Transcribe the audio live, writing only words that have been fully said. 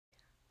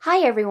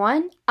Hi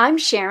everyone, I'm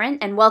Sharon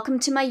and welcome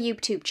to my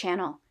YouTube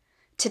channel.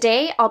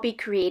 Today I'll be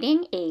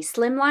creating a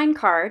slimline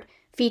card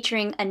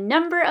featuring a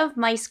number of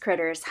mice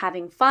critters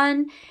having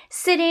fun,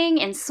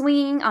 sitting and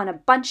swinging on a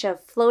bunch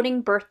of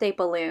floating birthday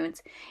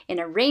balloons in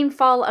a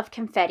rainfall of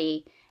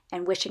confetti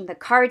and wishing the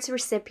card's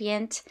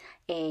recipient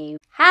a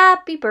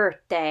happy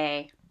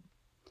birthday.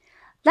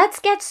 Let's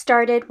get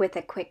started with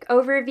a quick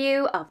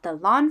overview of the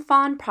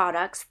Fawn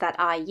products that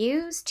I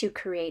use to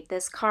create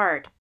this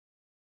card.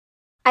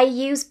 I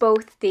use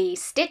both the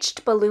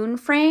stitched balloon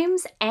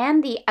frames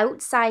and the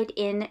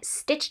outside-in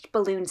stitched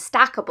balloon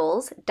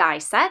Stackables die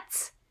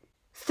sets,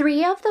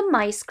 3 of the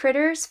mice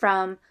critters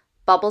from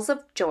Bubbles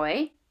of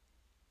Joy,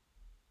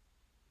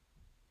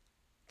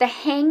 the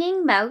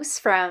hanging mouse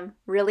from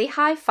Really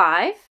High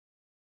Five,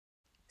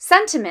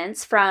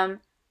 sentiments from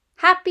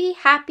Happy,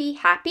 Happy,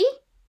 Happy,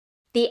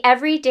 the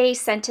Everyday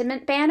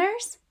Sentiment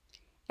banners,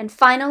 and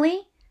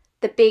finally,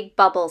 the big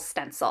Bubbles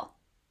Stencil.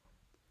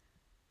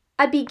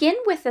 I begin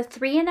with a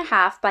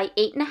 3.5 by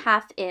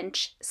 8.5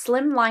 inch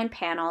slimline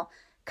panel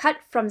cut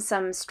from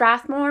some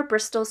Strathmore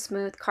Bristol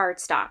Smooth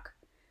cardstock.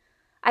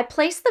 I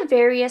place the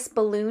various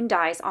balloon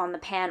dies on the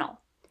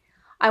panel.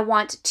 I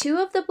want 2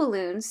 of the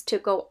balloons to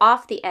go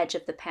off the edge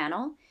of the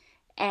panel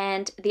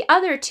and the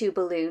other 2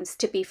 balloons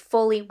to be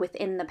fully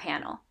within the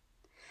panel.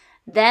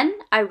 Then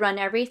I run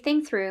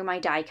everything through my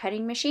die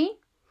cutting machine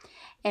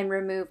and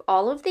remove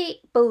all of the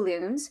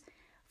balloons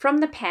from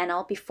the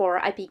panel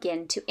before I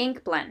begin to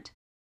ink blend.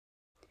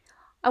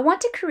 I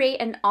want to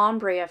create an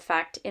ombre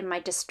effect in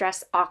my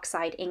Distress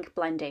Oxide ink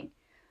blending,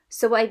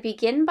 so I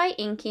begin by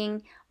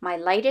inking my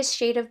lightest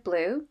shade of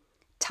blue,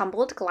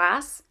 Tumbled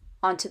Glass,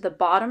 onto the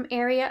bottom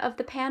area of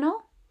the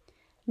panel.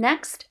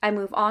 Next, I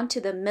move on to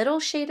the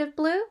middle shade of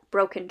blue,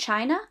 Broken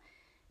China,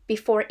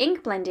 before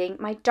ink blending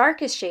my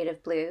darkest shade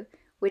of blue,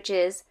 which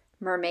is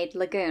Mermaid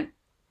Lagoon.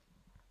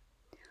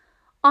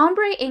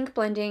 Ombre ink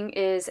blending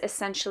is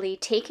essentially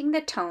taking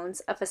the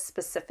tones of a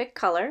specific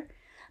color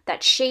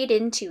that shade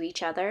into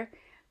each other,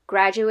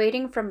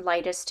 graduating from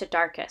lightest to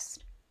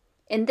darkest.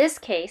 In this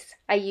case,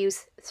 I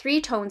use 3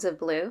 tones of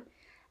blue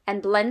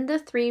and blend the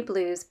 3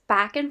 blues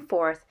back and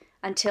forth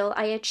until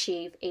I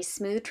achieve a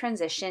smooth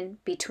transition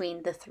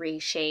between the 3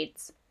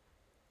 shades.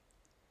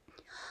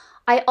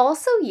 I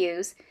also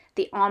use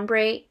the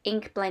ombre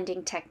ink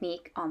blending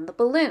technique on the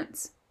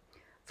balloons.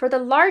 For the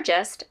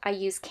largest, I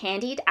use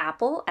Candied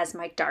Apple as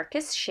my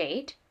darkest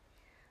shade,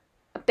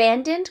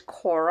 Abandoned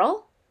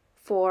Coral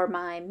for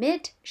my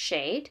mid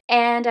shade,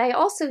 and I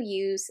also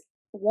use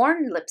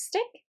Worn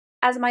Lipstick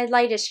as my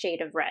lightest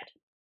shade of red.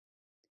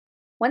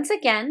 Once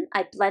again,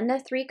 I blend the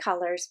 3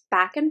 colors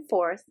back and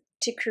forth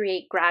to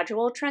create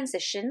gradual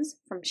transitions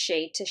from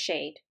shade to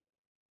shade.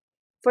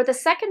 For the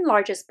second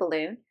largest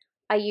balloon,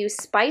 I use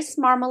Spice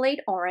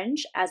Marmalade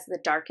Orange as the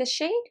darkest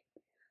shade,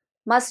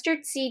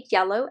 Mustard Seed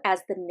Yellow as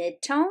the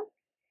mid-tone,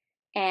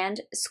 and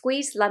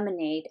Squeeze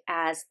Lemonade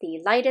as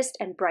the lightest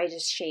and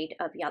brightest shade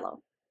of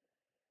yellow.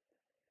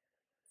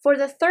 For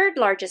the third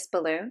largest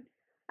balloon,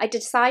 I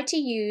decide to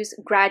use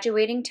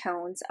graduating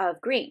tones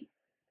of green.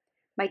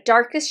 My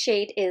darkest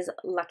shade is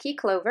Lucky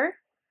Clover.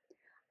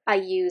 I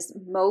use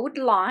Mowed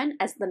Lawn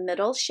as the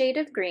middle shade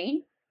of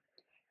green.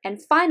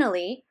 And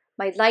finally,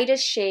 my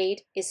lightest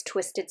shade is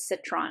Twisted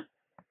Citron.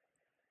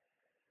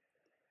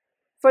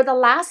 For the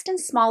last and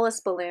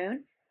smallest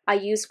balloon, I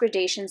use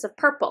gradations of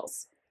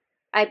purples.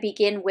 I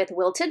begin with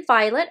Wilted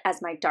Violet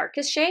as my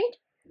darkest shade.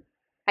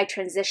 I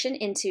transition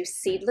into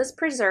Seedless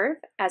Preserve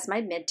as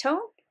my midtone.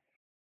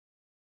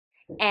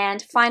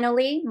 And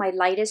finally, my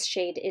lightest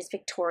shade is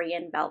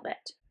Victorian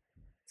Velvet.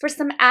 For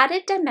some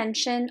added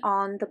dimension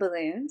on the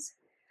balloons,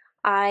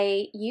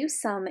 I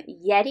use some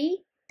Yeti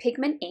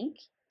Pigment Ink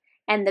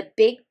and the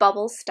big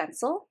Bubbles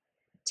Stencil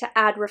to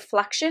add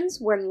reflections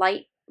where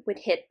light would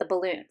hit the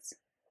balloons.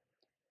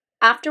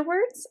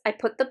 Afterwards, I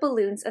put the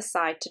balloons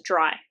aside to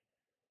dry.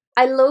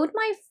 I load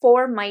my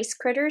 4 mice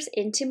critters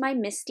into my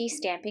Misty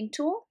stamping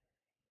tool,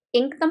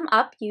 ink them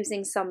up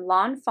using some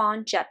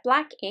Fawn jet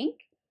black ink,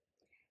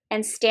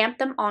 and stamp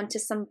them onto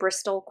some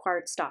Bristol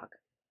cardstock.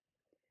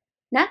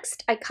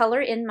 Next, I color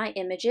in my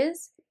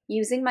images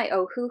using my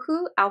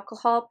Ohuhu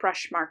alcohol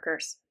brush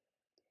markers.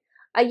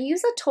 I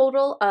use a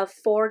total of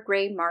 4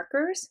 gray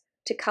markers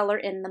to color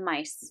in the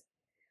mice.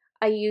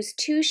 I use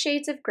 2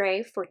 shades of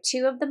gray for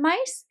 2 of the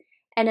mice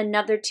and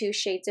another 2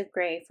 shades of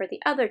gray for the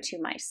other 2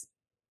 mice.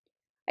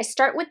 I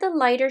start with the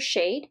lighter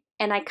shade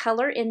and I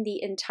color in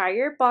the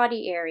entire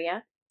body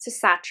area to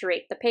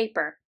saturate the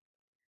paper.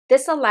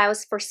 This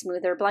allows for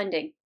smoother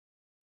blending.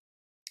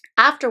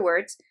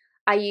 Afterwards,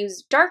 I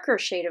use darker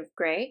shade of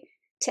gray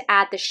to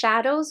add the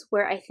shadows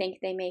where I think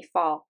they may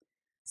fall,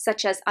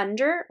 such as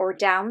under or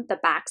down the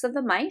backs of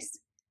the mice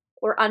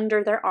or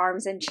under their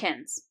arms and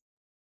chins.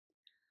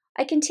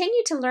 I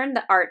continue to learn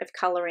the art of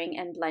coloring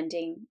and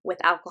blending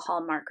with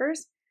alcohol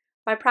markers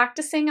by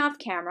practicing off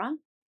camera,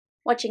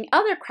 watching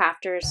other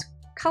crafters'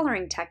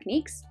 coloring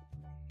techniques,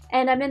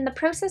 and I'm in the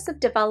process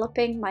of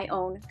developing my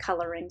own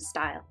coloring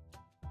style.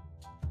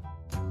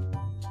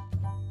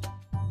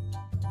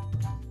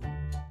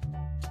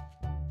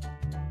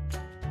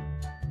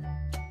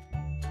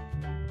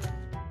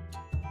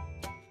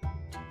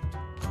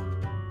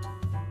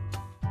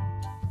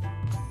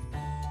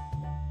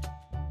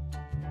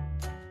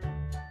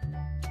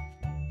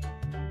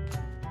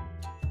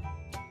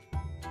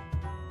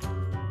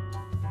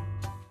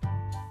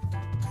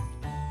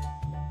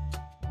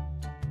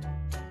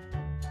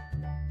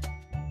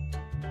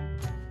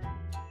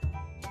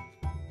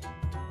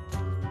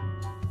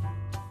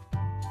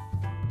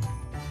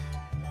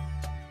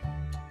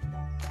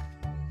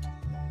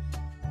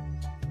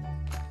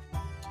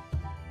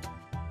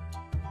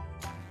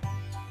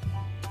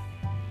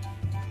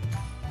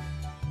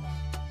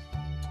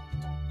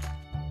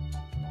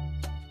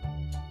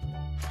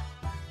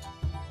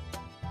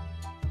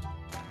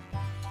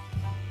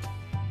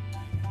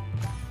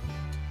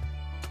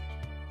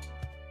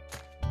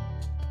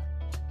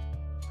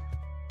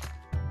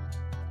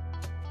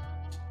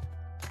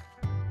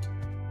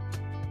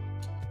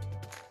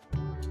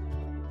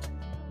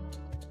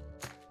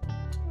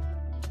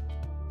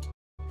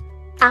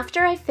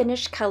 After I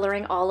finished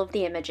coloring all of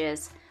the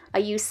images, I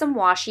used some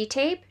washi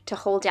tape to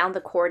hold down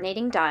the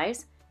coordinating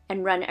dies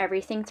and run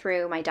everything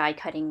through my die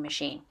cutting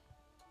machine.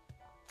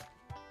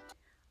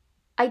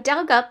 I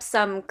dug up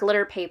some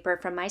glitter paper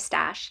from my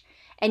stash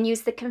and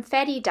used the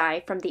confetti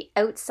die from the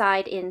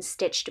outside in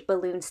stitched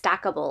balloon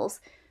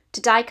Stackables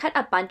to die cut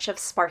a bunch of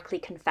sparkly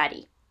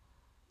confetti.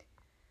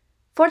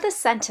 For the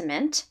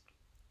sentiment,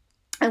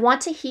 I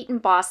want to heat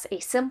emboss a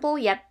simple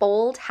yet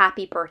bold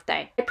happy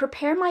birthday. I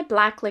prepare my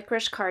black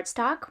licorice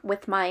cardstock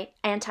with my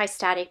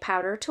anti-static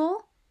powder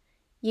tool,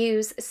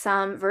 use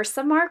some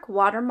Versamark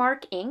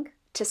watermark ink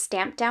to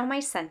stamp down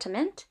my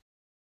sentiment,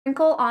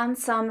 sprinkle on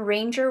some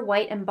Ranger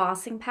white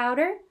embossing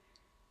powder,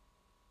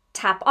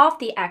 tap off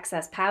the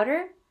excess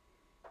powder,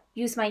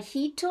 use my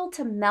heat tool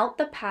to melt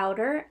the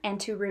powder and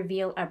to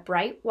reveal a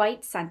bright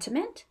white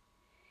sentiment,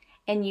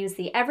 and use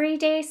the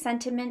Everyday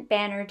Sentiment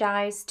banner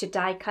dies to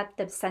die cut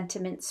the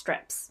sentiment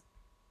strips.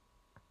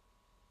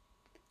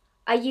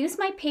 I use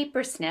my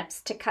paper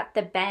snips to cut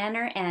the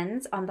banner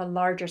ends on the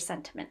larger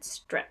sentiment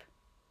strip.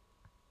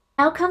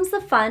 Now comes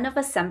the fun of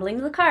assembling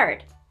the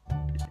card.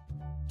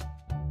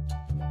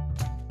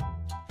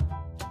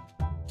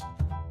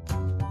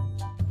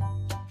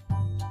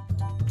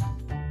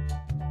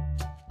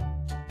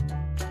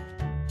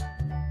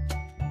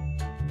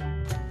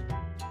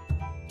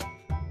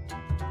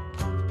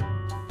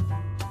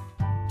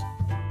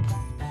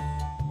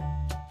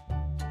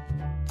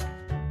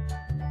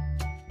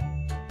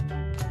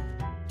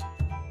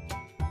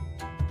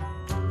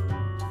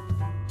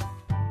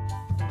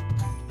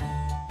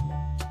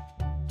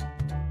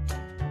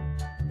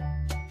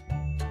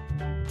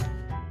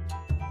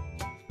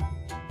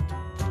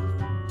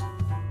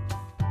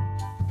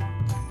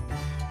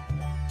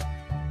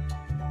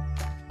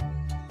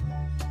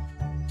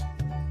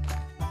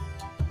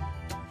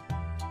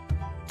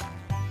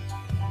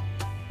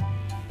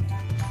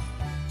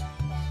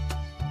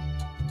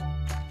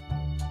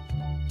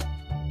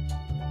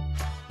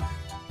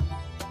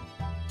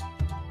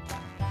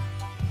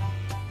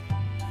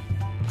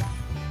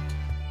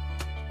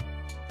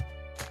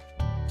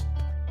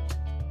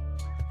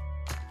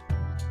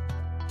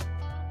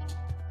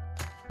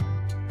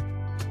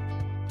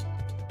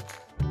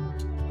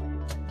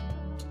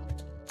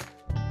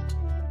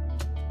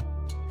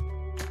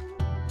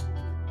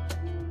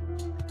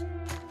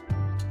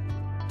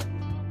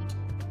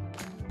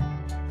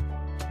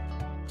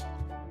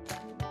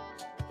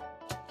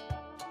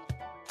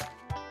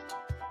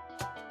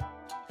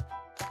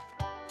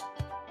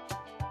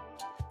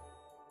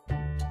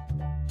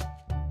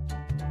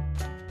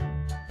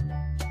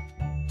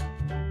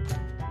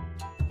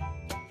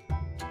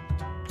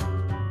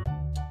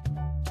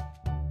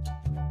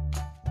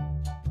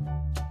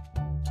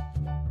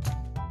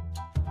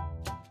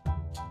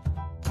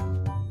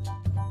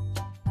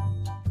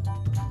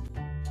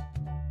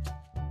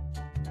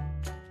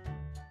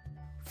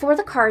 For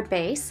the card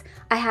base,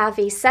 I have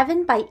a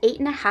 7 by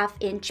 8.5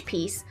 inch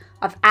piece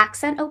of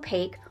accent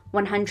opaque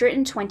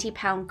 120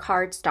 pound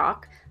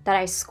cardstock that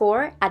I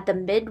score at the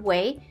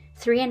midway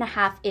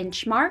 3.5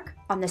 inch mark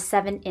on the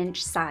 7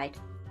 inch side.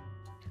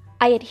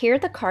 I adhere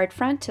the card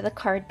front to the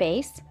card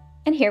base,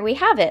 and here we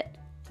have it,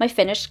 my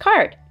finished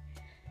card.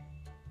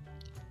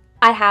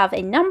 I have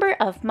a number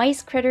of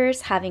mice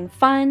critters having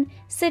fun,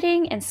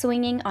 sitting and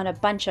swinging on a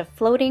bunch of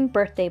floating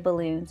birthday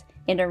balloons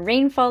in a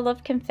rainfall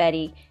of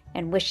confetti,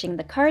 and wishing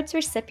the card's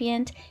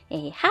recipient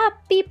a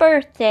happy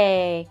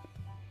birthday!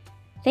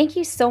 Thank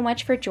you so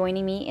much for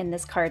joining me in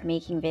this card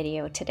making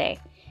video today.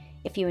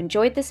 If you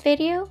enjoyed this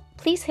video,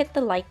 please hit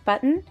the like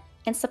button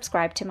and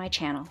subscribe to my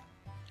channel.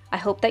 I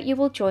hope that you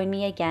will join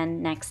me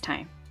again next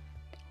time.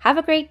 Have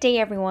a great day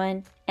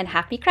everyone, and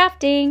happy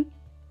crafting!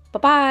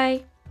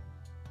 Bye-bye!